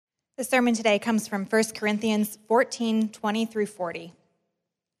The sermon today comes from 1 Corinthians 14:20 through 40.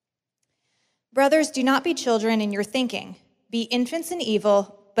 Brothers, do not be children in your thinking. Be infants in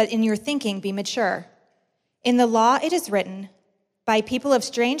evil, but in your thinking be mature. In the law it is written, by people of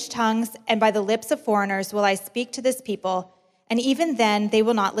strange tongues and by the lips of foreigners will I speak to this people, and even then they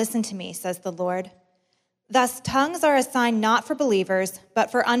will not listen to me, says the Lord. Thus tongues are a sign not for believers,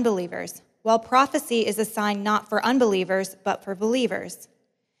 but for unbelievers, while prophecy is a sign not for unbelievers, but for believers.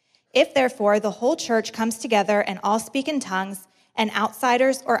 If therefore the whole church comes together and all speak in tongues, and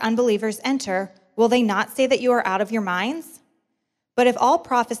outsiders or unbelievers enter, will they not say that you are out of your minds? But if all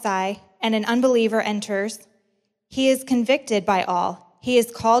prophesy and an unbeliever enters, he is convicted by all, he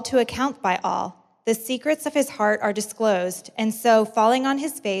is called to account by all. The secrets of his heart are disclosed, and so, falling on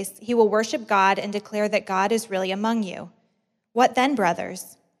his face, he will worship God and declare that God is really among you. What then,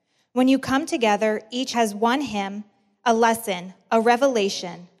 brothers? When you come together, each has one hymn, a lesson, a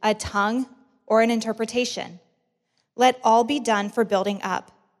revelation, a tongue, or an interpretation. Let all be done for building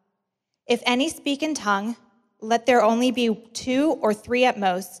up. If any speak in tongue, let there only be 2 or 3 at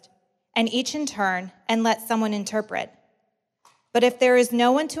most, and each in turn, and let someone interpret. But if there is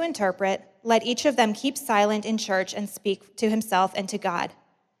no one to interpret, let each of them keep silent in church and speak to himself and to God.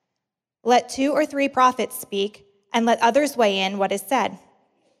 Let 2 or 3 prophets speak, and let others weigh in what is said.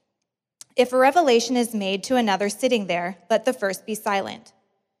 If a revelation is made to another sitting there, let the first be silent.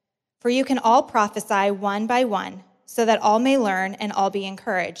 For you can all prophesy one by one, so that all may learn and all be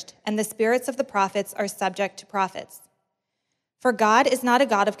encouraged, and the spirits of the prophets are subject to prophets. For God is not a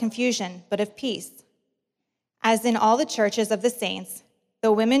God of confusion, but of peace. As in all the churches of the saints,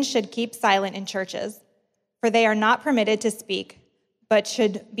 the women should keep silent in churches, for they are not permitted to speak, but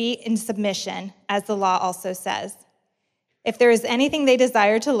should be in submission, as the law also says. If there is anything they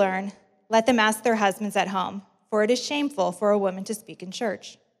desire to learn, let them ask their husbands at home, for it is shameful for a woman to speak in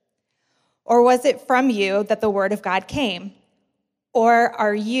church. Or was it from you that the word of God came? Or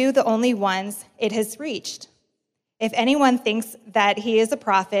are you the only ones it has reached? If anyone thinks that he is a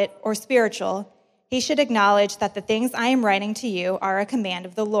prophet or spiritual, he should acknowledge that the things I am writing to you are a command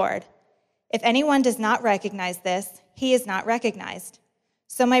of the Lord. If anyone does not recognize this, he is not recognized.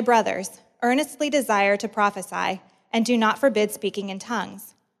 So my brothers, earnestly desire to prophesy, and do not forbid speaking in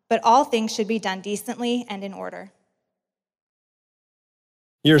tongues. But all things should be done decently and in order.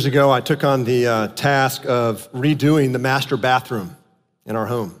 Years ago, I took on the task of redoing the master bathroom in our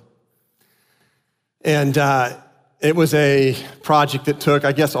home. And it was a project that took,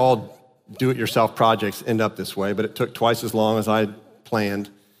 I guess all do-it-yourself projects end up this way, but it took twice as long as I planned.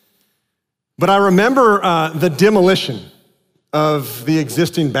 But I remember the demolition of the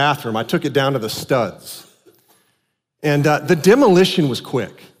existing bathroom. I took it down to the studs. And the demolition was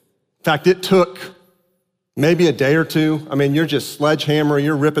quick. In fact, it took maybe a day or 2. I mean, you're just sledgehammer,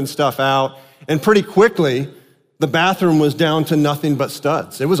 you're ripping stuff out. And pretty quickly, the bathroom was down to nothing but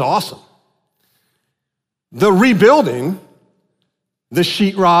studs. It was awesome. The rebuilding, the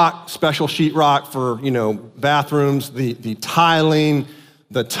sheetrock, special sheetrock for, bathrooms, the tiling,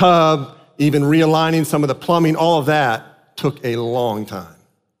 the tub, even realigning some of the plumbing, all of that took a long time.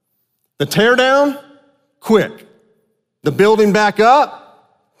 The tear down, quick. The building back up,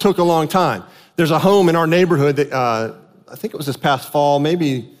 took a long time. There's a home in our neighborhood that I think it was this past fall,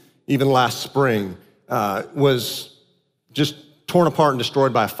 maybe even last spring, was just torn apart and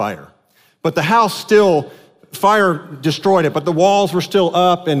destroyed by a fire. But the house still, fire destroyed it, but the walls were still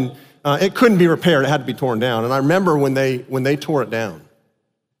up and it couldn't be repaired. It had to be torn down. And I remember when they tore it down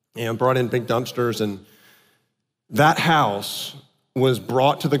and brought in big dumpsters, and that house was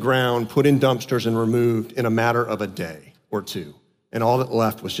brought to the ground, put in dumpsters and removed in a matter of a day or 2. And all that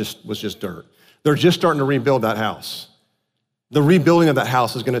left was just dirt. They're just starting to rebuild that house. The rebuilding of that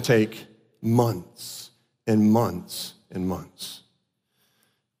house is going to take months and months and months.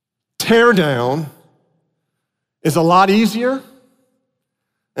 Tear down is a lot easier,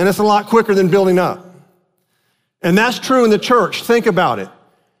 and it's a lot quicker than building up. And that's true in the church. Think about it.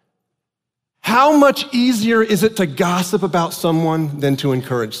 How much easier is it to gossip about someone than to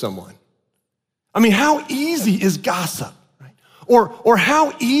encourage someone? I mean, how easy is gossip? Or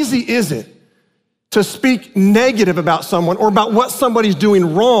how easy is it to speak negative about someone or about what somebody's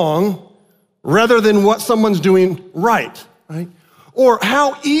doing wrong rather than what someone's doing right? Or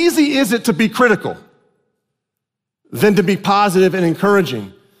how easy is it to be critical than to be positive and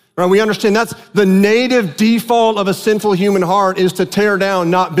encouraging? Right? We understand that's the native default of a sinful human heart, is to tear down,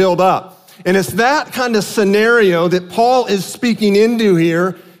 not build up. And it's that kind of scenario that Paul is speaking into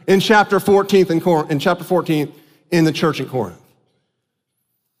here in chapter 14 in the church in Corinth.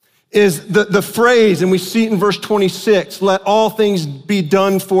 is the phrase, and we see it in verse 26, let all things be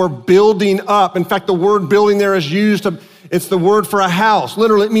done for building up. In fact, the word building there is used, it's the word for a house.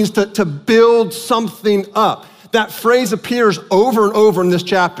 Literally, it means to build something up. That phrase appears over and over in this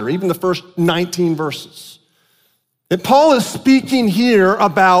chapter, even the first 19 verses. And Paul is speaking here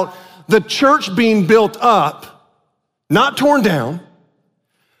about the church being built up, not torn down,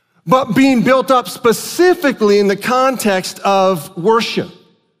 but being built up specifically in the context of worship,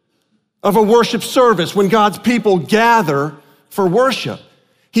 of a worship service when God's people gather for worship.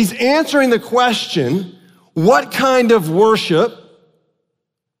 He's answering the question, what kind of worship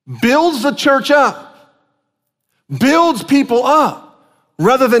builds the church up, builds people up,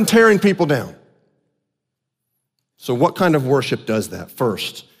 rather than tearing people down? So what kind of worship does that?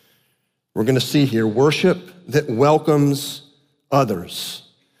 First, we're going to see here worship that welcomes others.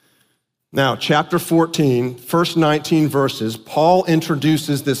 Now, chapter 14, first 19 verses, Paul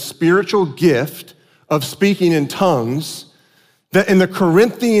introduces this spiritual gift of speaking in tongues that in the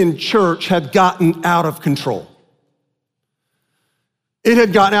Corinthian church had gotten out of control. It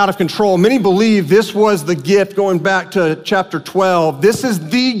had gotten out of control. Many believe this was the gift, going back to chapter 12, this is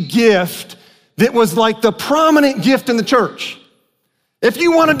the gift that was like the prominent gift in the church. If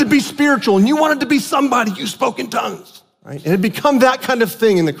you wanted to be spiritual and you wanted to be somebody, you spoke in tongues, right? It had become that kind of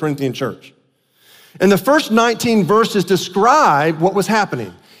thing in the Corinthian church. And the first 19 verses describe what was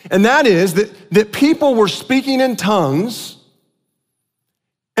happening. And that is that people were speaking in tongues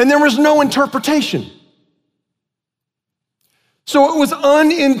and there was no interpretation. So it was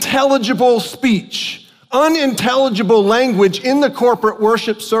unintelligible speech, unintelligible language in the corporate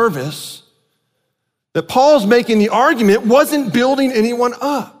worship service that Paul's making the argument wasn't building anyone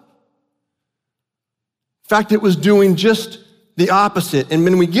up. In fact, it was doing just the opposite. And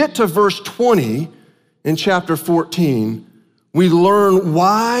when we get to verse 20 in chapter 14, we learn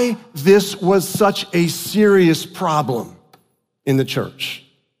why this was such a serious problem in the church.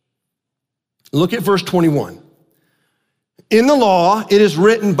 Look at verse 21. In the law, it is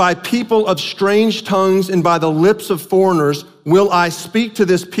written, by people of strange tongues and by the lips of foreigners will I speak to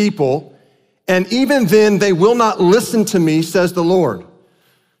this people, and even then they will not listen to me, says the Lord.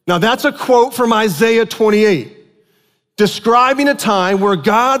 Now that's a quote from Isaiah 28, describing a time where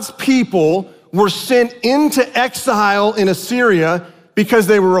God's people were sent into exile in Assyria because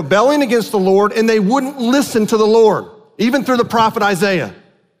they were rebelling against the Lord and they wouldn't listen to the Lord, even through the prophet Isaiah.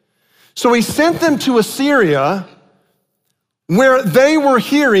 So he sent them to Assyria where they were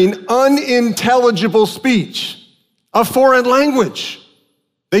hearing unintelligible speech, a foreign language.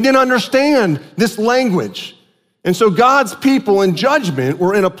 They didn't understand this language. And so God's people in judgment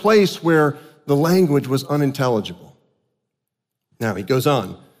were in a place where the language was unintelligible. Now he goes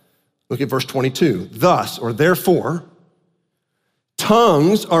on. Look at verse 22. Thus, or therefore,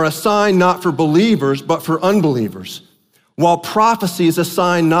 tongues are a sign not for believers, but for unbelievers, while prophecy is a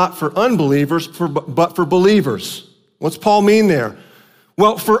sign not for unbelievers, but for believers. What's Paul mean there?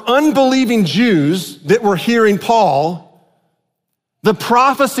 Well, for unbelieving Jews that were hearing Paul, the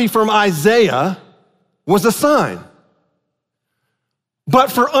prophecy from Isaiah was a sign.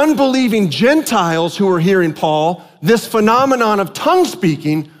 But for unbelieving Gentiles who were hearing Paul, this phenomenon of tongue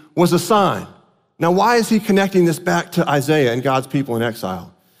speaking was a sign. Now, why is he connecting this back to Isaiah and God's people in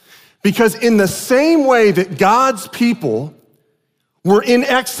exile? Because in the same way that God's people were in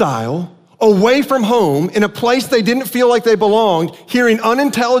exile, away from home, in a place they didn't feel like they belonged, hearing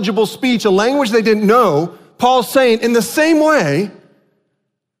unintelligible speech, a language they didn't know, Paul's saying, in the same way,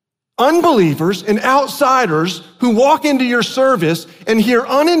 unbelievers and outsiders who walk into your service and hear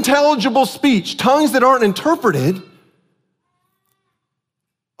unintelligible speech, tongues that aren't interpreted,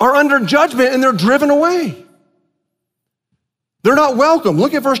 are under judgment and they're driven away. They're not welcome.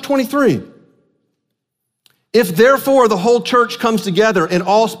 Look at verse 23. If therefore the whole church comes together and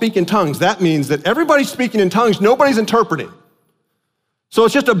all speak in tongues, that means that everybody's speaking in tongues, nobody's interpreting. So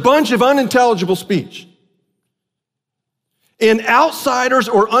it's just a bunch of unintelligible speech. And outsiders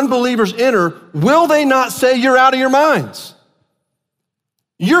or unbelievers enter, will they not say you're out of your minds?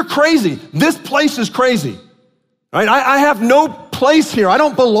 You're crazy. This place is crazy. Right? I have no place here. I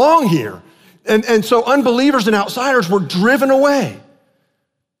don't belong here. And so unbelievers and outsiders were driven away.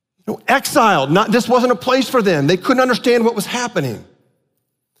 Exiled. This wasn't a place for them. They couldn't understand what was happening.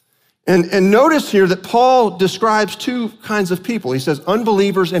 And notice here that Paul describes two kinds of people. He says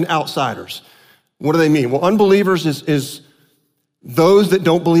unbelievers and outsiders. What do they mean? Well, unbelievers is those that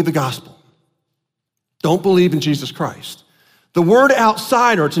don't believe the gospel, don't believe in Jesus Christ. The word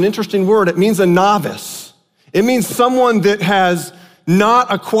outsider, it's an interesting word. It means a novice. It means someone that has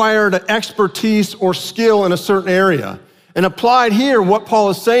not acquired an expertise or skill in a certain area. And applied here, what Paul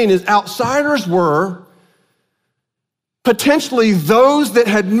is saying is outsiders were potentially those that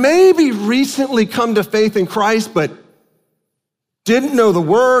had maybe recently come to faith in Christ, but didn't know the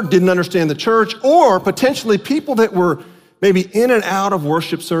word, didn't understand the church, or potentially people that were maybe in and out of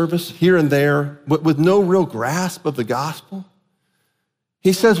worship service here and there, but with no real grasp of the gospel.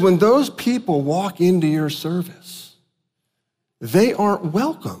 He says, when those people walk into your service, they aren't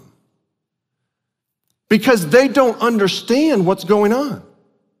welcome because they don't understand what's going on.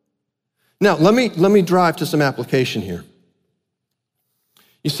 Now, let me drive to some application here.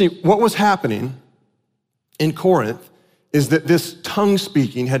 You see, what was happening in Corinth is that this tongue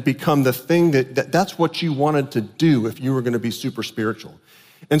speaking had become the thing that's what you wanted to do if you were going to be super spiritual.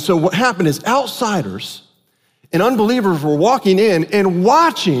 And so what happened is outsiders and unbelievers were walking in and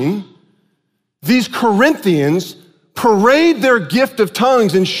watching these Corinthians parade their gift of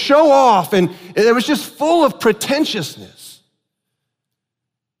tongues and show off, and it was just full of pretentiousness.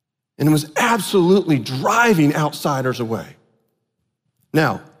 And it was absolutely driving outsiders away.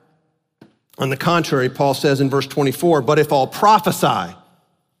 Now, on the contrary, Paul says in verse 24, but if all prophesy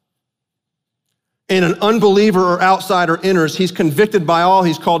and an unbeliever or outsider enters, he's convicted by all,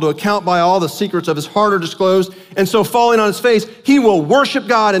 he's called to account by all, the secrets of his heart are disclosed, and so falling on his face, he will worship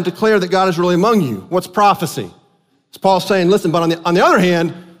God and declare that God is really among you. What's prophecy? It's Paul saying, listen, but on the other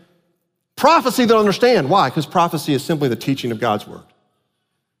hand, prophecy they'll understand. Why? Because prophecy is simply the teaching of God's word.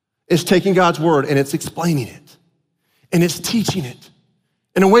 It's taking God's word and it's explaining it, and it's teaching it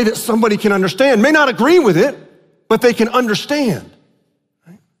in a way that somebody can understand. May not agree with it, but they can understand.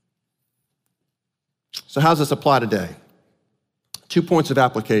 Right? So how does this apply today? 2 points of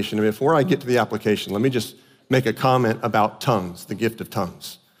application. And before I get to the application, let me just make a comment about tongues, the gift of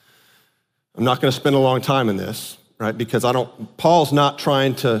tongues. I'm not going to spend a long time in this, right? Because Paul's not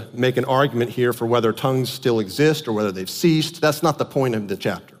trying to make an argument here for whether tongues still exist or whether they've ceased. That's not the point of the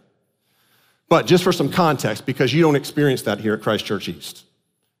chapter. But just for some context, because you don't experience that here at Christ Church East.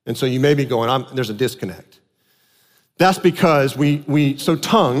 And so you may be going, there's a disconnect. That's because so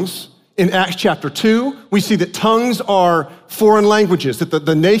tongues, in Acts chapter 2, we see that tongues are foreign languages, that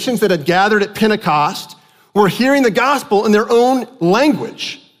the nations that had gathered at Pentecost were hearing the gospel in their own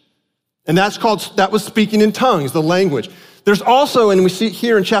language. And that was speaking in tongues, the language. There's also, and we see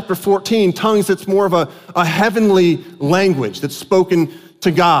here in chapter 14, tongues that's more of a heavenly language that's spoken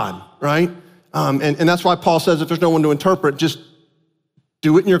to God, right? And that's why Paul says if there's no one to interpret, just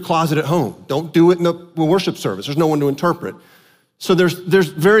do it in your closet at home. Don't do it in the worship service. There's no one to interpret. So there's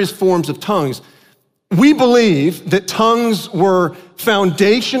various forms of tongues. We believe that tongues were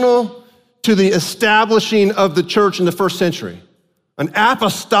foundational to the establishing of the church in the first century, an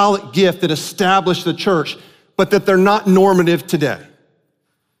apostolic gift that established the church, but that they're not normative today.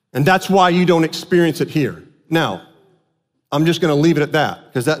 And that's why you don't experience it here. Now, I'm just going to leave it at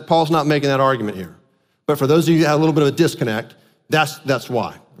that, because Paul's not making that argument here. But for those of you that have a little bit of a disconnect, that's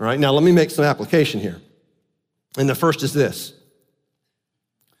why. All right, now let me make some application here. And the first is this.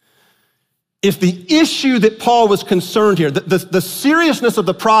 If the issue that Paul was concerned here, the seriousness of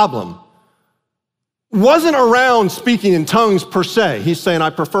the problem wasn't around speaking in tongues per se. He's saying,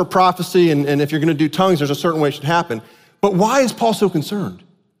 I prefer prophecy, and if you're gonna do tongues, there's a certain way it should happen. But why is Paul so concerned?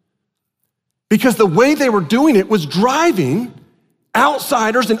 Because the way they were doing it was driving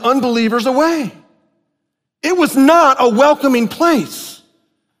outsiders and unbelievers away. It was not a welcoming place.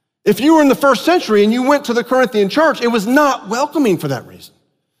 If you were in the first century and you went to the Corinthian church, it was not welcoming for that reason.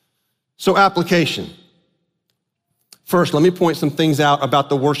 So application. First, let me point some things out about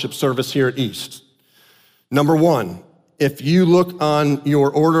the worship service here at East. Number one, if you look on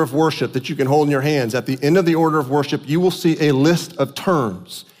your order of worship that you can hold in your hands, at the end of the order of worship, you will see a list of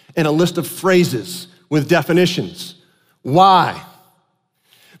terms and a list of phrases with definitions. Why?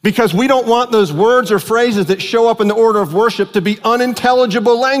 Because we don't want those words or phrases that show up in the order of worship to be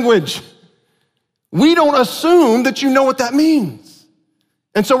unintelligible language. We don't assume that you know what that means.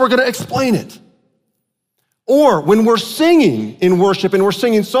 And so we're going to explain it. Or when we're singing in worship and we're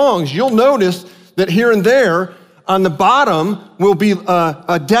singing songs, you'll notice that here and there on the bottom will be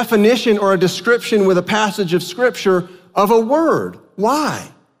a definition or a description with a passage of scripture of a word. Why?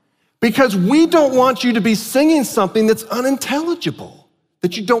 Because we don't want you to be singing something that's unintelligible,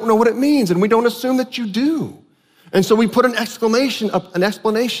 that you don't know what it means, and we don't assume that you do. And so we put an explanation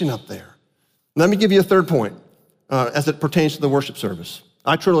up there. Let me give you a third point as it pertains to the worship service.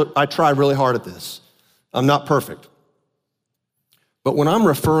 I try really hard at this. I'm not perfect. But when I'm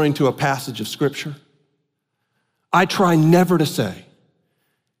referring to a passage of scripture, I try never to say,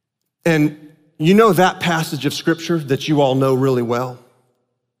 and you know that passage of scripture that you all know really well?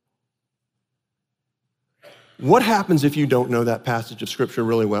 What happens if you don't know that passage of Scripture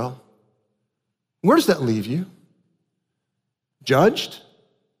really well? Where does that leave you? Judged?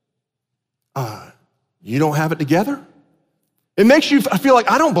 You don't have it together? It makes you feel like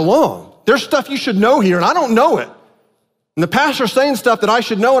I don't belong. There's stuff you should know here, and I don't know it. And the pastor's saying stuff that I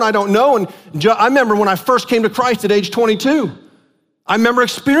should know and I don't know. And I remember when I first came to Christ at age 22, I remember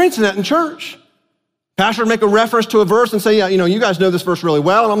experiencing that in church. Pastor would make a reference to a verse and say, yeah, you guys know this verse really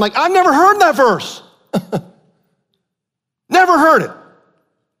well. And I'm like, I've never heard that verse. Never heard it.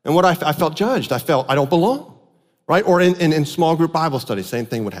 And what I felt judged. I felt I don't belong, right? Or in small group Bible studies, same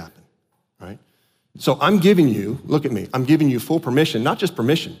thing would happen, right? So I'm giving you, look at me, I'm giving you full permission, not just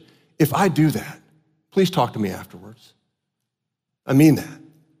permission. If I do that, please talk to me afterwards. I mean that.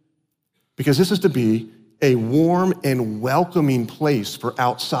 Because this is to be a warm and welcoming place for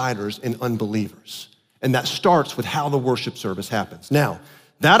outsiders and unbelievers. And that starts with how the worship service happens. Now,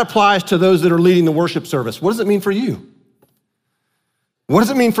 that applies to those that are leading the worship service. What does it mean for you? What does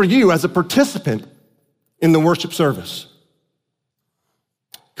it mean for you as a participant in the worship service?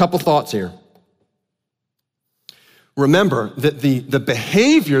 Couple thoughts here. Remember that the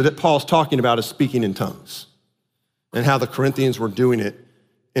behavior that Paul's talking about is speaking in tongues and how the Corinthians were doing it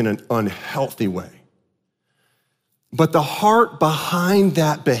in an unhealthy way. But the heart behind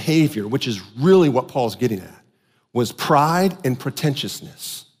that behavior, which is really what Paul's getting at, was pride and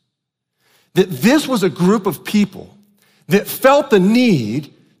pretentiousness. That this was a group of people that felt the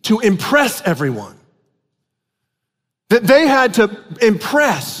need to impress everyone. That they had to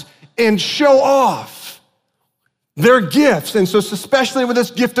impress and show off their gifts. And so especially with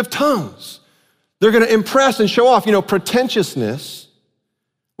this gift of tongues, they're gonna impress and show off. Pretentiousness,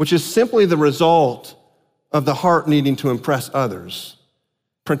 which is simply the result of the heart needing to impress others.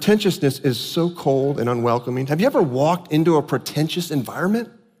 Pretentiousness is so cold and unwelcoming. Have you ever walked into a pretentious environment?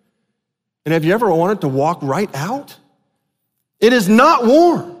 And have you ever wanted to walk right out? It is not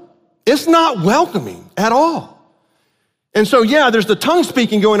warm. It's not welcoming at all. And so, yeah, there's the tongue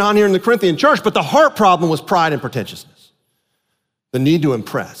speaking going on here in the Corinthian church, but the heart problem was pride and pretentiousness. The need to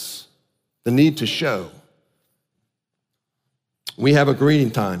impress, the need to show. We have a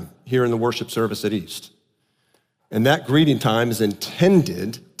greeting time here in the worship service at East. And that greeting time is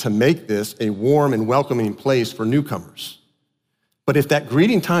intended to make this a warm and welcoming place for newcomers. But if that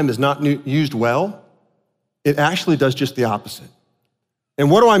greeting time is not used well, it actually does just the opposite.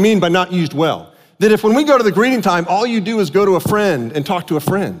 And what do I mean by not used well? That if when we go to the greeting time, all you do is go to a friend and talk to a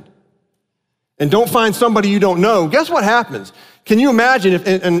friend and don't find somebody you don't know, guess what happens? Can you imagine if,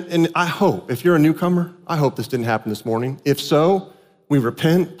 and I hope, if you're a newcomer, I hope this didn't happen this morning. If so, we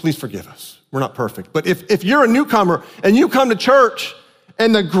repent, please forgive us. We're not perfect. But if you're a newcomer and you come to church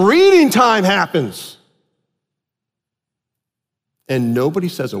and the greeting time happens and nobody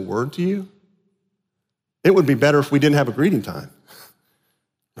says a word to you, it would be better if we didn't have a greeting time,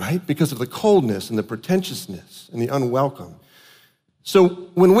 right? Because of the coldness and the pretentiousness and the unwelcome. So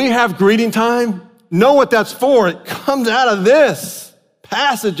when we have greeting time, know what that's for. It comes out of this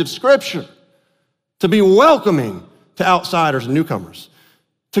passage of Scripture to be welcoming to outsiders and newcomers.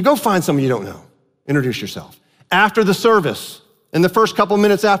 To go find someone you don't know, introduce yourself. After the service, in the first couple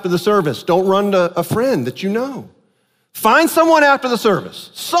minutes after the service, don't run to a friend that you know. Find someone after the service,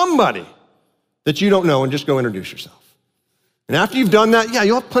 somebody that you don't know, and just go introduce yourself. And after you've done that, yeah,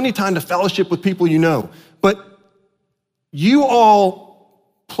 you'll have plenty of time to fellowship with people you know. But you all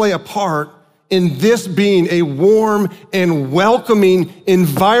play a part in this being a warm and welcoming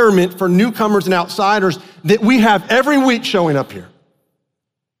environment for newcomers and outsiders that we have every week showing up here.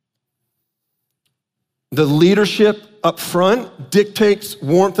 The leadership up front dictates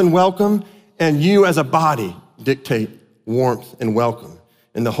warmth and welcome, and you as a body dictate warmth and welcome.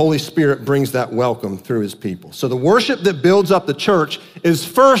 And the Holy Spirit brings that welcome through his people. So the worship that builds up the church is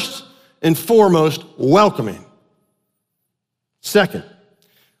first and foremost welcoming. Second,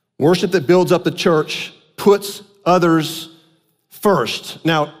 worship that builds up the church puts others first.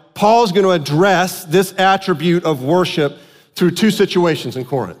 Now, Paul's going to address this attribute of worship through two situations in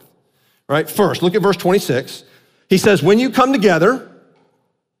Corinth. Right? First, look at verse 26. He says, when you come together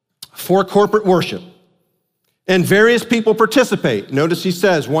for corporate worship and various people participate, notice he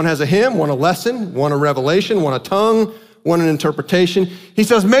says one has a hymn, one a lesson, one a revelation, one a tongue, one an interpretation. He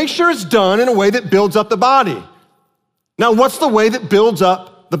says, make sure it's done in a way that builds up the body. Now, what's the way that builds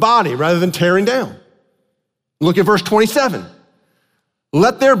up the body rather than tearing down? Look at verse 27.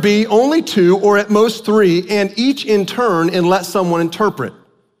 Let there be only two or at most three, and each in turn, and let someone interpret.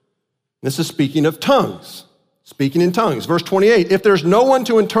 This is speaking of tongues, speaking in tongues. Verse 28, if there's no one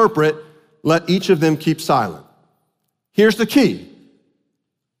to interpret, let each of them keep silent. Here's the key.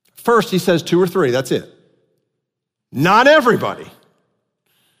 First, he says two or three, that's it. Not everybody,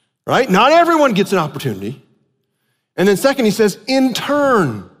 right? Not everyone gets an opportunity. And then second, he says, in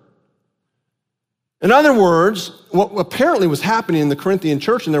turn. In other words, what apparently was happening in the Corinthian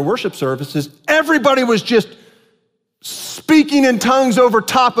church in their worship services, everybody was just speaking in tongues over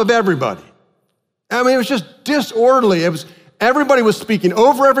top of everybody. I mean, it was just disorderly. Everybody was speaking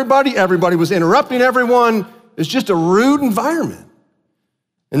over everybody. Everybody was interrupting everyone. It was just a rude environment.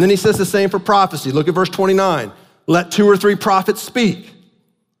 And then he says the same for prophecy. Look at verse 29. Let 2 or 3 prophets speak,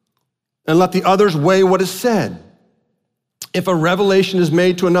 and let the others weigh what is said. If a revelation is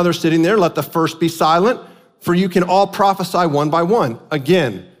made to another sitting there, let the first be silent, for you can all prophesy one by one.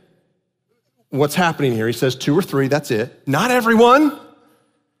 Again, what's happening here? He says 2 or 3, that's it. Not everyone.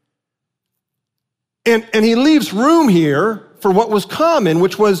 And he leaves room here for what was common,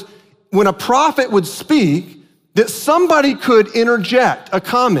 which was when a prophet would speak, that somebody could interject a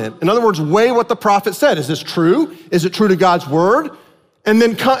comment. In other words, weigh what the prophet said. Is this true? Is it true to God's word? And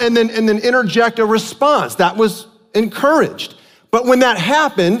then interject a response. That was encouraged. But when that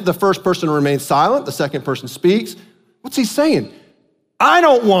happened, the first person remains silent, the second person speaks. What's he saying? I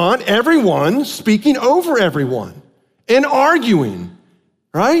don't want everyone speaking over everyone and arguing,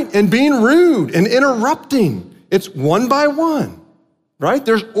 right? And being rude and interrupting. It's one by one, right?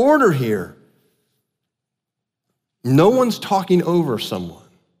 There's order here. No one's talking over someone.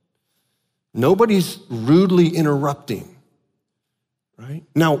 Nobody's rudely interrupting, right?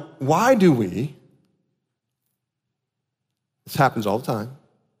 Now, why do we, this happens all the time,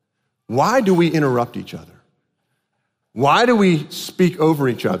 why do we interrupt each other? Why do we speak over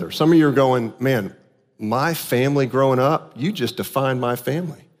each other? Some of you are going, man, my family growing up, you just defined my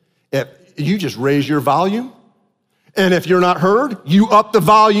family. If you just raise your volume, and if you're not heard, you up the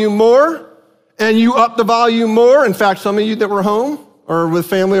volume more, and you up the volume more. In fact, some of you that were home or with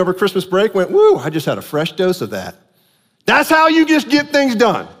family over Christmas break went, woo, I just had a fresh dose of that. That's how you just get things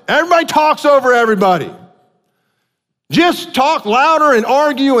done. Everybody talks over everybody. Just talk louder and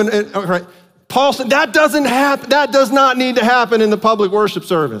argue. Right. Paul said that doesn't happen. That does not need to happen in the public worship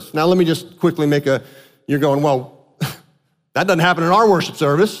service. Now, let me just quickly you're going, well, that doesn't happen in our worship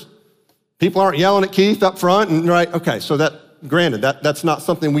service. People aren't yelling at Keith up front, and right, okay, so granted, that's not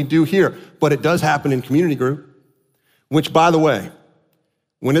something we do here, but it does happen in community group, which, by the way,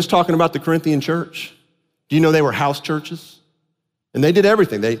 when it's talking about the Corinthian church, do you know they were house churches? And they did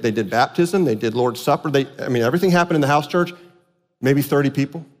everything. They did baptism, they did Lord's Supper. Everything happened in the house church, maybe 30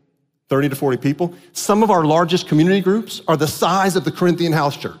 people, 30 to 40 people. Some of our largest community groups are the size of the Corinthian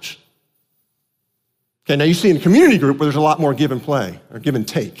house church. Okay, now you see in a community group where there's a lot more give and play or give and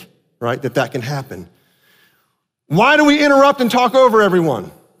take, right, that can happen. Why do we interrupt and talk over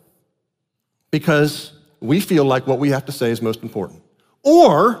everyone? Because we feel like what we have to say is most important.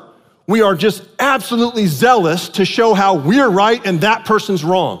 Or we are just absolutely zealous to show how we're right and that person's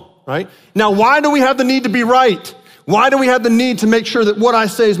wrong, right? Now, why do we have the need to be right? Why do we have the need to make sure that what I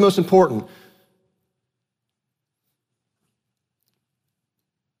say is most important?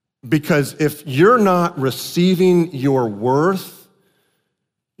 Because if you're not receiving your worth,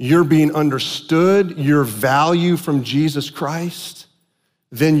 you're being understood, your value from Jesus Christ,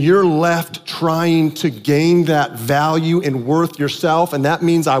 then you're left trying to gain that value and worth yourself, and that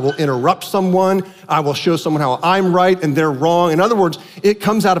means I will interrupt someone, I will show someone how I'm right and they're wrong. In other words, it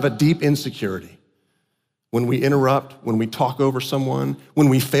comes out of a deep insecurity. When we interrupt, when we talk over someone, when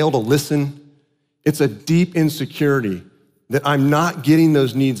we fail to listen, it's a deep insecurity that I'm not getting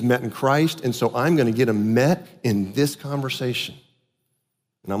those needs met in Christ, and so I'm gonna get them met in this conversation.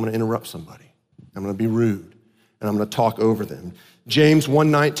 And I'm gonna interrupt somebody. I'm gonna be rude, and I'm gonna talk over them. James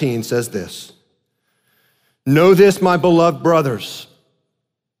 1:19 says this, know this, my beloved brothers,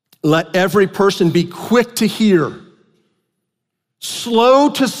 let every person be quick to hear, slow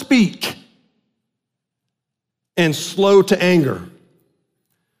to speak, and slow to anger.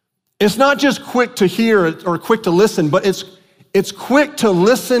 It's not just quick to hear or quick to listen, but it's quick to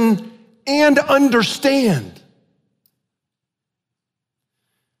listen and understand.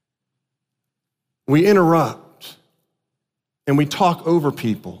 We interrupt and we talk over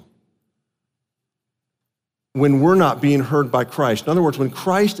people when we're not being heard by Christ. In other words, when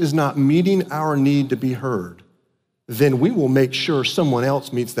Christ is not meeting our need to be heard, then we will make sure someone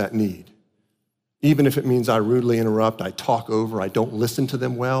else meets that need. Even if it means I rudely interrupt, I talk over, I don't listen to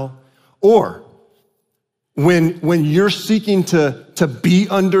them well. Or when you're seeking to be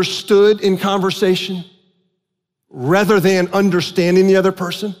understood in conversation rather than understanding the other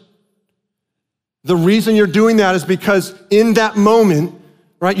person, the reason you're doing that is because in that moment,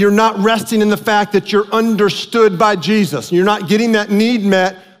 right, you're not resting in the fact that you're understood by Jesus. You're not getting that need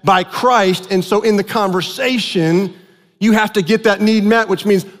met by Christ, and so in the conversation, You have to get that need met, which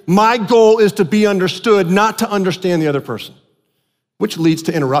means my goal is to be understood, not to understand the other person, which leads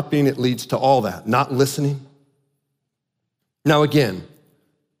to interrupting. It leads to all that, not listening. Now, again,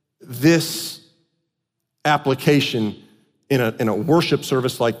 this application in a worship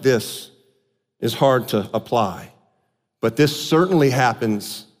service like this is hard to apply, but this certainly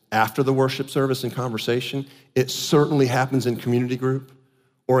happens after the worship service and conversation. It certainly happens in community group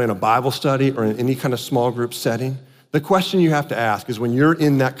or in a Bible study or in any kind of small group setting. The question you have to ask is when you're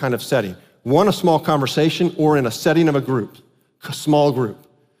in that kind of setting, one, a small conversation, or in a setting of a group, a small group,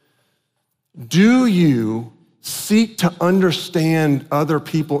 do you seek to understand other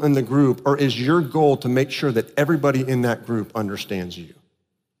people in the group, or is your goal to make sure that everybody in that group understands you?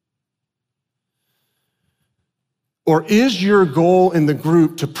 Or is your goal in the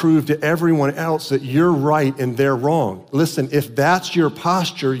group to prove to everyone else that you're right and they're wrong? Listen, if that's your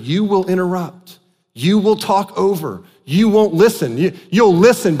posture, you will interrupt. You will talk over. You won't listen. You'll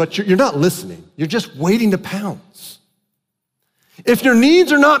listen, but you're not listening. You're just waiting to pounce. If your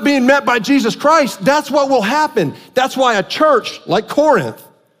needs are not being met by Jesus Christ, that's what will happen. That's why a church like Corinth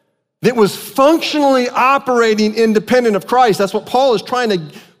that was functionally operating independent of Christ, that's what Paul is trying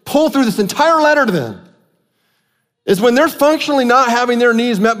to pull through this entire letter to them, is when they're functionally not having their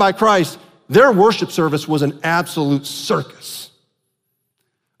needs met by Christ, their worship service was an absolute circus.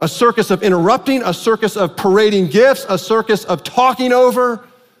 A circus of interrupting, a circus of parading gifts, a circus of talking over,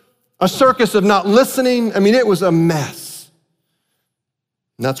 a circus of not listening. I mean, it was a mess.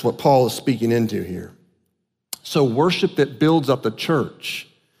 And that's what Paul is speaking into here. So worship that builds up the church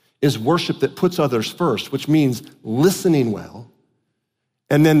is worship that puts others first, which means listening well.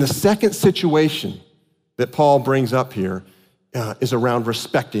 And then the second situation that Paul brings up here is around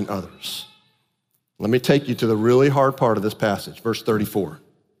respecting others. Let me take you to the really hard part of this passage, verse 34.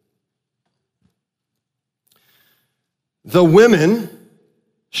 The women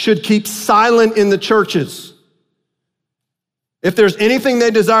should keep silent in the churches. If there's anything they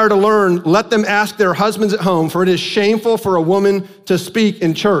desire to learn, let them ask their husbands at home, for it is shameful for a woman to speak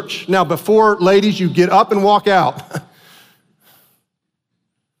in church. Now, before, ladies, you get up and walk out,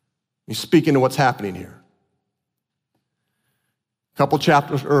 you speak into what's happening here. A couple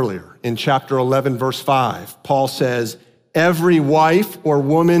chapters earlier, in chapter 11, verse 5, Paul says, every wife or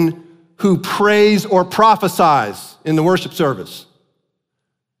woman who prays or prophesies in the worship service.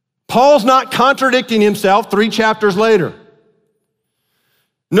 Paul's not contradicting himself 3 chapters later.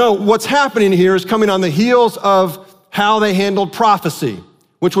 No, what's happening here is coming on the heels of how they handled prophecy,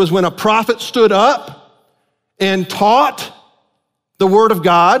 which was when a prophet stood up and taught the word of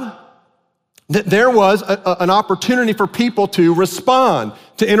God, that there was an opportunity for people to respond,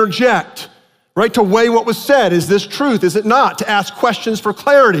 to interject, right? To weigh what was said. Is this truth? Is it not? To ask questions for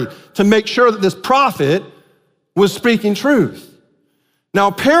clarity, to make sure that this prophet was speaking truth. Now,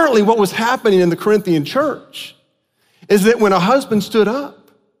 apparently what was happening in the Corinthian church is that when a husband stood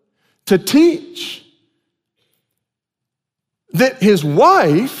up to teach, that his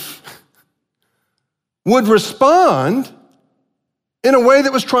wife would respond in a way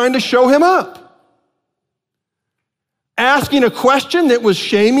that was trying to show him up. Asking a question that was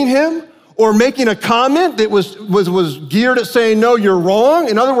shaming him, or making a comment that was geared at saying, no, you're wrong.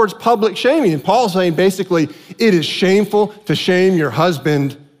 In other words, public shaming. And Paul's saying basically, it is shameful to shame your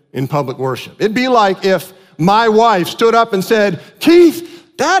husband in public worship. It'd be like if my wife stood up and said,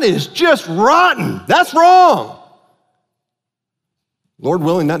 Keith, that is just rotten. That's wrong. Lord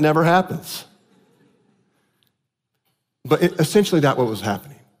willing, that never happens. But essentially that's what was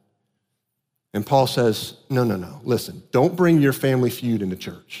happening. And Paul says, no, listen, don't bring your family feud into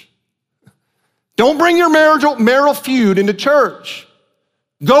church. Don't bring your marital feud into church.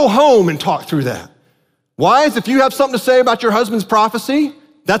 Go home and talk through that. Wives, if you have something to say about your husband's prophecy,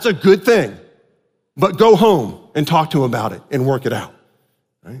 that's a good thing. But go home and talk to him about it and work it out.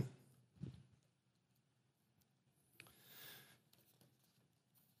 Right?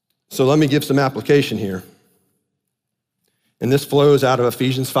 So let me give some application here. And this flows out of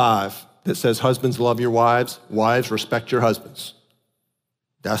Ephesians 5 that says, husbands, love your wives. Wives, respect your husbands.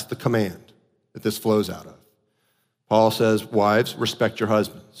 That's the command that this flows out of. Paul says, wives, respect your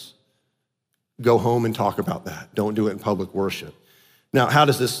husbands. Go home and talk about that. Don't do it in public worship. Now, how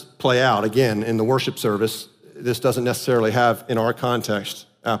does this play out? Again, in the worship service, this doesn't necessarily have, in our context,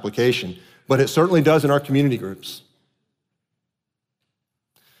 application, but it certainly does in our community groups.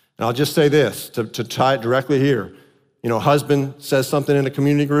 And I'll just say this, to tie it directly here. You know, a husband says something in a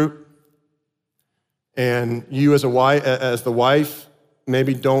community group, and you as the wife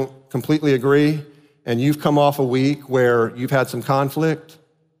maybe don't completely agree, and you've come off a week where you've had some conflict,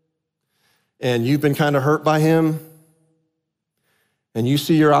 and you've been kind of hurt by him, and you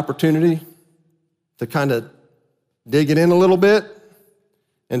see your opportunity to kind of dig it in a little bit,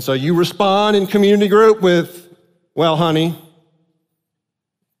 and so you respond in community group with, well, honey, ...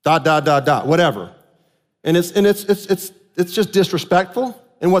 whatever. And it's just disrespectful.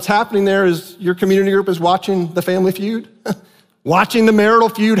 And what's happening there is your community group is watching the family feud, watching the marital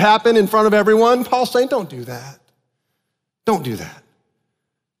feud happen in front of everyone. Paul's saying, don't do that. Don't do that.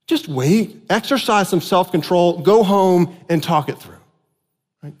 Just wait, exercise some self-control, go home and talk it through.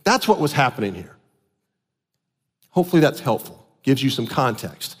 Right? That's what was happening here. Hopefully that's helpful, gives you some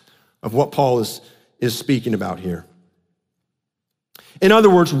context of what Paul is speaking about here. In other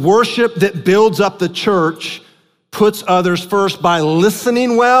words, worship that builds up the church puts others first by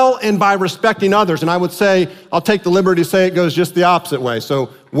listening well and by respecting others. And I would say, I'll take the liberty to say it goes just the opposite way.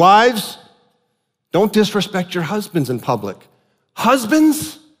 So wives, don't disrespect your husbands in public.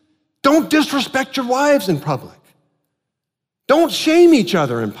 Husbands, don't disrespect your wives in public. Don't shame each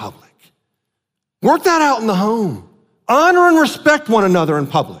other in public. Work that out in the home. Honor and respect one another in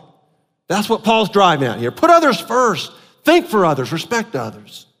public. That's what Paul's driving at here. Put others first. Think for others. Respect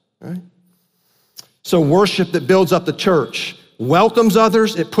others. Right? So worship that builds up the church welcomes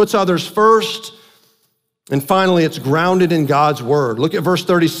others. It puts others first. And finally, it's grounded in God's word. Look at verse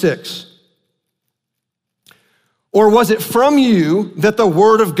 36. Or was it from you that the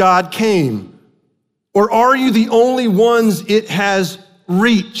word of God came? Or are you the only ones it has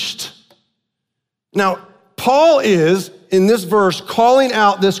reached? Now, Paul is, in this verse, calling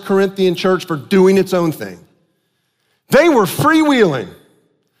out this Corinthian church for doing its own thing. They were freewheeling.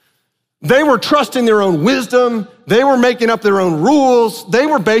 They were trusting their own wisdom. They were making up their own rules. They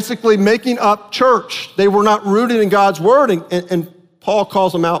were basically making up church. They were not rooted in God's word, and Paul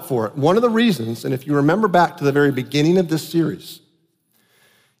calls them out for it. One of the reasons, and if you remember back to the very beginning of this series,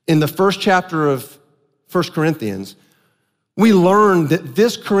 in the first chapter of 1 Corinthians, we learned that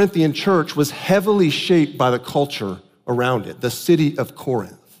this Corinthian church was heavily shaped by the culture around it, the city of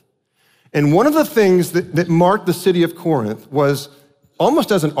Corinth. And one of the things that marked the city of Corinth was,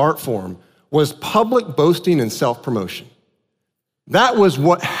 almost as an art form, was public boasting and self-promotion. That was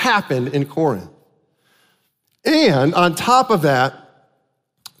what happened in Corinth. And on top of that,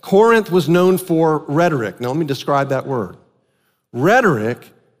 Corinth was known for rhetoric. Now let me describe that word. Rhetoric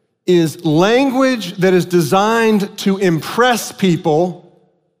is language that is designed to impress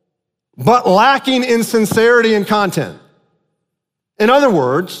people, but lacking in sincerity and content. In other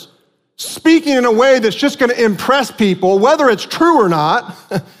words, speaking in a way that's just going to impress people, whether it's true or not,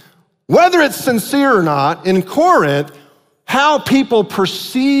 whether it's sincere or not. In Corinth, how people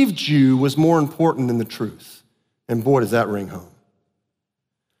perceived you was more important than the truth. And boy, does that ring home.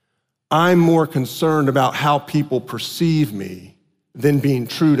 I'm more concerned about how people perceive me than being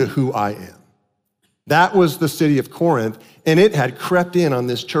true to who I am. That was the city of Corinth, and it had crept in on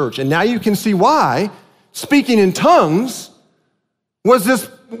this church. And now you can see why speaking in tongues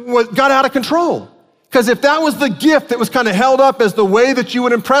got out of control. Because if that was the gift that was kind of held up as the way that you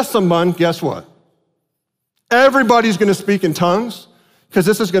would impress someone, guess what? Everybody's going to speak in tongues because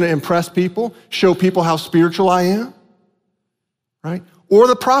this is going to impress people, show people how spiritual I am, right? Or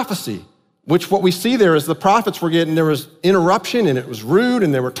the prophecy, which what we see there is the prophets were there was interruption and it was rude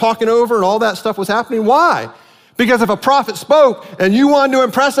and they were talking over and all that stuff was happening. Why? Because if a prophet spoke and you wanted to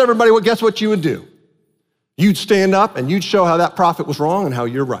impress everybody, well, guess what you would do? You'd stand up and you'd show how that prophet was wrong and how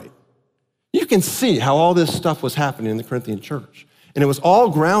you're right. You can see how all this stuff was happening in the Corinthian church. And it was all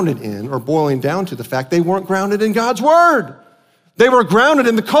grounded in, or boiling down to the fact they weren't grounded in God's word. They were grounded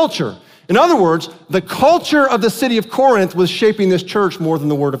in the culture. In other words, the culture of the city of Corinth was shaping this church more than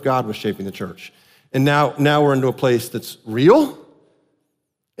the word of God was shaping the church. And now we're into a place that's real,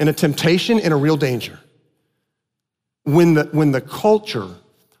 and a temptation and a real danger. When the culture,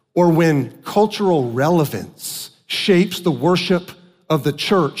 or when cultural relevance shapes the worship of the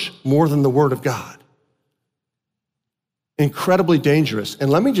church more than the word of God. Incredibly dangerous. And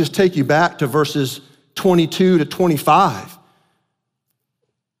let me just take you back to verses 22 to 25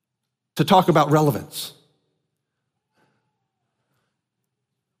 to talk about relevance.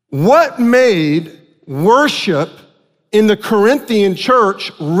 What made worship in the Corinthian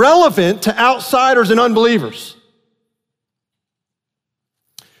church relevant to outsiders and unbelievers?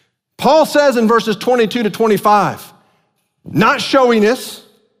 Paul says in verses 22 to 25, not showiness,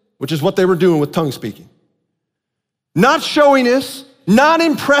 which is what they were doing with tongue speaking. Not showiness, not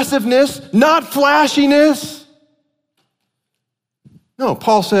impressiveness, not flashiness. No,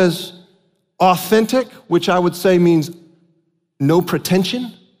 Paul says authentic, which I would say means no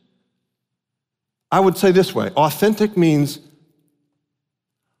pretension. I would say this way, authentic means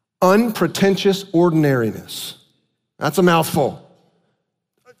unpretentious ordinariness. That's a mouthful.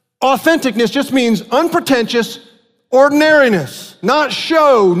 Authenticness just means unpretentious ordinariness, not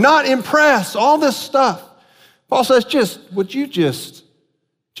show, not impress, all this stuff. Paul says, would you just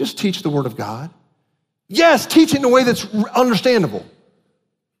teach the word of God? Yes, teach it in a way that's understandable.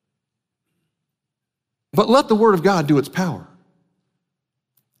 But let the word of God do its power.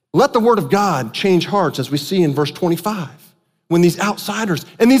 Let the word of God change hearts, as we see in verse 25, when these outsiders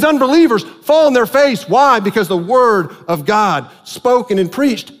and these unbelievers fall on their face. Why? Because the word of God, spoken and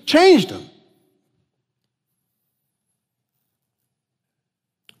preached, changed them.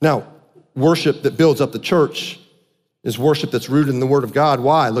 Now, worship that builds up the church is worship that's rooted in the word of God.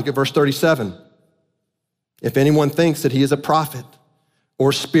 Why? Look at verse 37. If anyone thinks that he is a prophet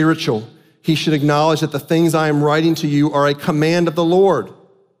or spiritual, he should acknowledge that the things I am writing to you are a command of the Lord.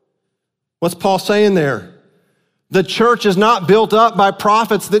 What's Paul saying there? The church is not built up by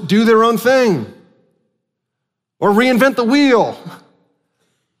prophets that do their own thing or reinvent the wheel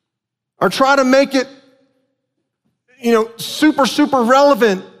or try to make it, super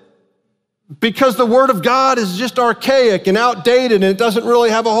relevant because the word of God is just archaic and outdated and it doesn't really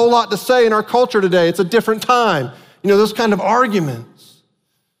have a whole lot to say in our culture today. It's a different time. Those kind of arguments.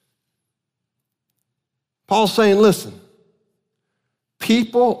 Paul's saying, listen,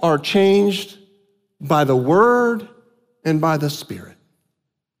 people are changed by the word and by the Spirit.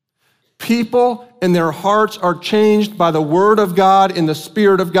 People and their hearts are changed by the word of God and the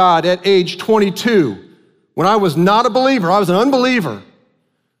Spirit of God. At age 22, when I was not a believer, I was an unbeliever,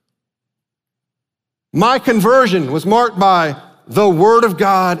 my conversion was marked by the word of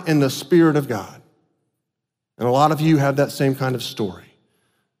God and the Spirit of God. And a lot of you have that same kind of story,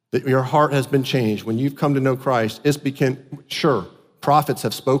 that your heart has been changed. When you've come to know Christ, it's become, sure, prophets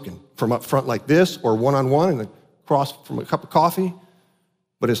have spoken from up front like this or one-on-one and across from a cup of coffee,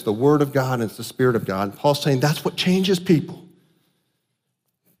 but it's the word of God and it's the Spirit of God. And Paul's saying that's what changes people.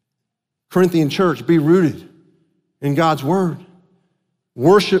 Corinthian church, be rooted in God's word.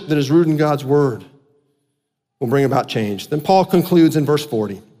 Worship that is rooted in God's word will bring about change. Then Paul concludes in verse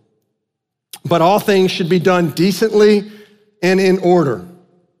 40. But all things should be done decently and in order.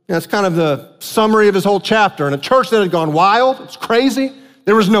 That's kind of the summary of his whole chapter. In a church that had gone wild, it's crazy.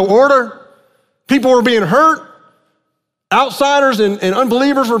 There was no order. People were being hurt. Outsiders and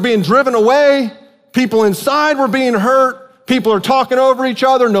unbelievers were being driven away. People inside were being hurt. People are talking over each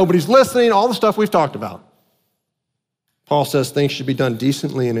other. Nobody's listening. All the stuff we've talked about. Paul says things should be done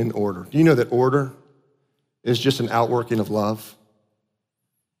decently and in order. Do you know that order is just an outworking of love?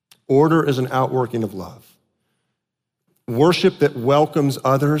 Order is an outworking of love. Worship that welcomes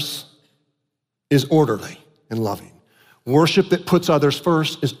others is orderly and loving. Worship that puts others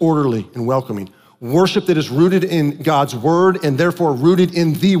first is orderly and welcoming. Worship that is rooted in God's word and therefore rooted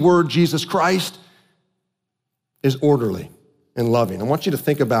in the word Jesus Christ is orderly and loving. I want you to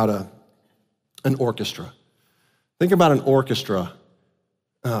think about an orchestra. Think about an orchestra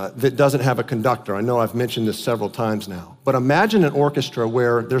that doesn't have a conductor. I know I've mentioned this several times now, but imagine an orchestra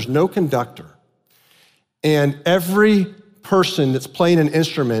where there's no conductor and every person that's playing an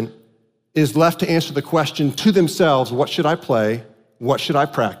instrument is left to answer the question to themselves, what should I play? What should I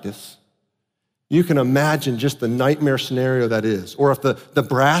practice? You can imagine just the nightmare scenario that is. Or if the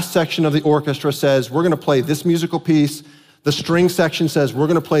brass section of the orchestra says, we're gonna play this musical piece, the string section says, we're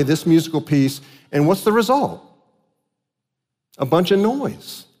gonna play this musical piece, and what's the result? A bunch of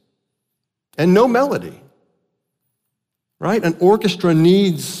noise and no melody, right? An orchestra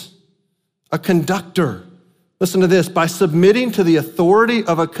needs a conductor. Listen to this, by submitting to the authority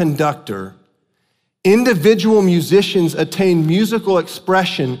of a conductor, individual musicians attain musical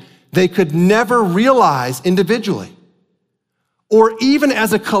expression they could never realize individually, or even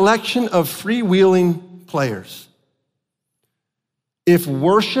as a collection of freewheeling players. If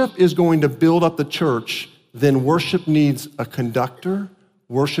worship is going to build up the church, then worship needs a conductor,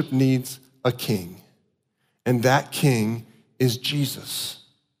 worship needs a king, and that king is Jesus.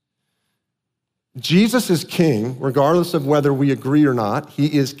 Jesus is king, regardless of whether we agree or not,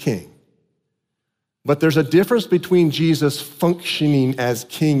 he is king. But there's a difference between Jesus functioning as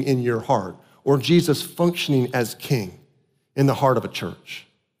king in your heart or Jesus functioning as king in the heart of a church.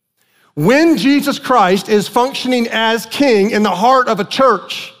 When Jesus Christ is functioning as king in the heart of a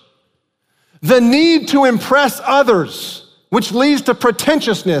church, the need to impress others, which leads to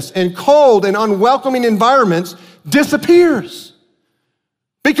pretentiousness and cold and unwelcoming environments, disappears.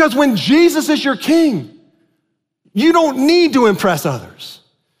 Because when Jesus is your king, you don't need to impress others.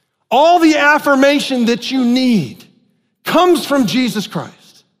 All the affirmation that you need comes from Jesus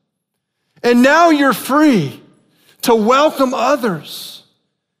Christ. And now you're free to welcome others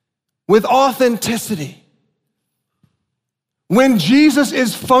with authenticity, When Jesus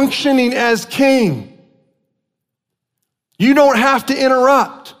is functioning as king, you don't have to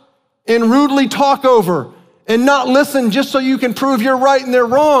interrupt and rudely talk over and not listen just so you can prove you're right and they're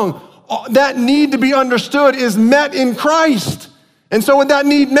wrong. That need to be understood is met in Christ. And so with that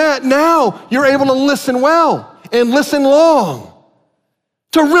need met, now you're able to listen well and listen long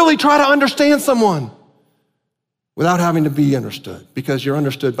to really try to understand someone without having to be understood, because you're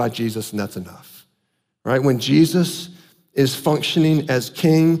understood by Jesus and that's enough, right? When Jesus is functioning as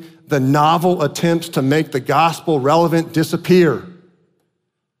king, the novel attempts to make the gospel relevant disappear.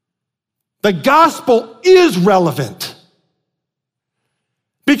 The gospel is relevant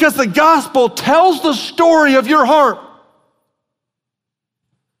because the gospel tells the story of your heart.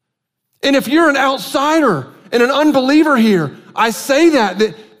 And if you're an outsider and an unbeliever here, I say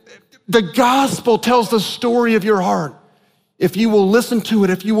that the gospel tells the story of your heart. If you will listen to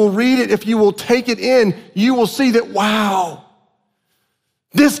it, if you will read it, if you will take it in, you will see that, wow,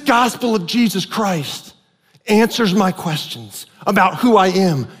 this gospel of Jesus Christ answers my questions about who I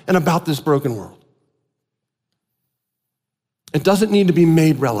am and about this broken world. It doesn't need to be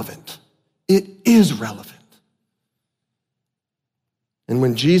made relevant. It is relevant. And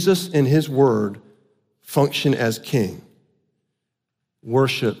when Jesus and his word function as king,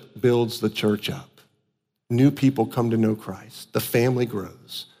 worship builds the church up. New people come to know Christ. The family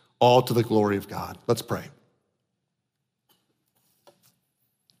grows, all to the glory of God. Let's pray.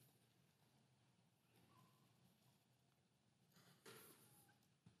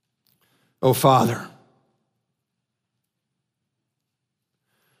 Oh, Father,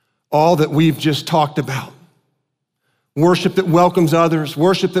 all that we've just talked about, worship that welcomes others,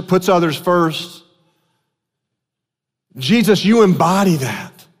 worship that puts others first, Jesus, you embody that.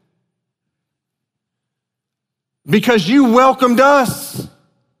 Because you welcomed us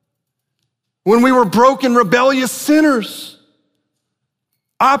when we were broken, rebellious sinners,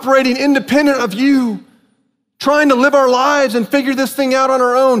 operating independent of you, trying to live our lives and figure this thing out on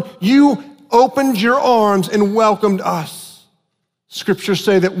our own. You opened your arms and welcomed us. Scriptures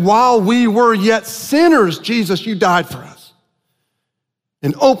say that while we were yet sinners, Jesus, you died for us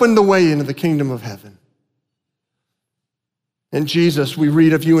and opened the way into the kingdom of heaven. And Jesus, we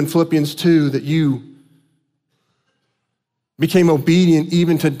read of you in Philippians 2 that you became obedient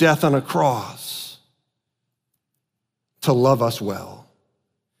even to death on a cross to love us well.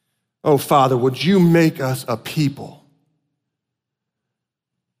 Oh, Father, would you make us a people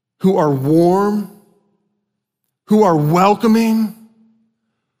who are warm, who are welcoming,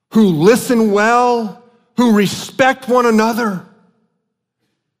 who listen well, who respect one another,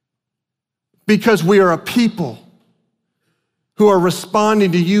 because we are a people who are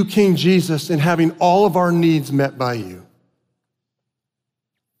responding to you, King Jesus, and having all of our needs met by you.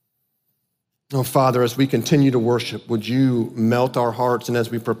 Oh, Father, as we continue to worship, would you melt our hearts, and as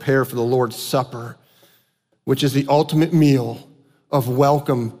we prepare for the Lord's Supper, which is the ultimate meal of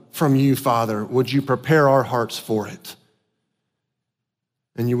welcome from you, Father, would you prepare our hearts for it?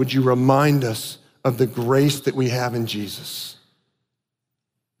 And would you remind us of the grace that we have in Jesus?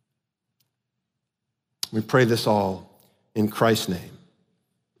 We pray this all in Christ's name.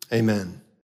 Amen.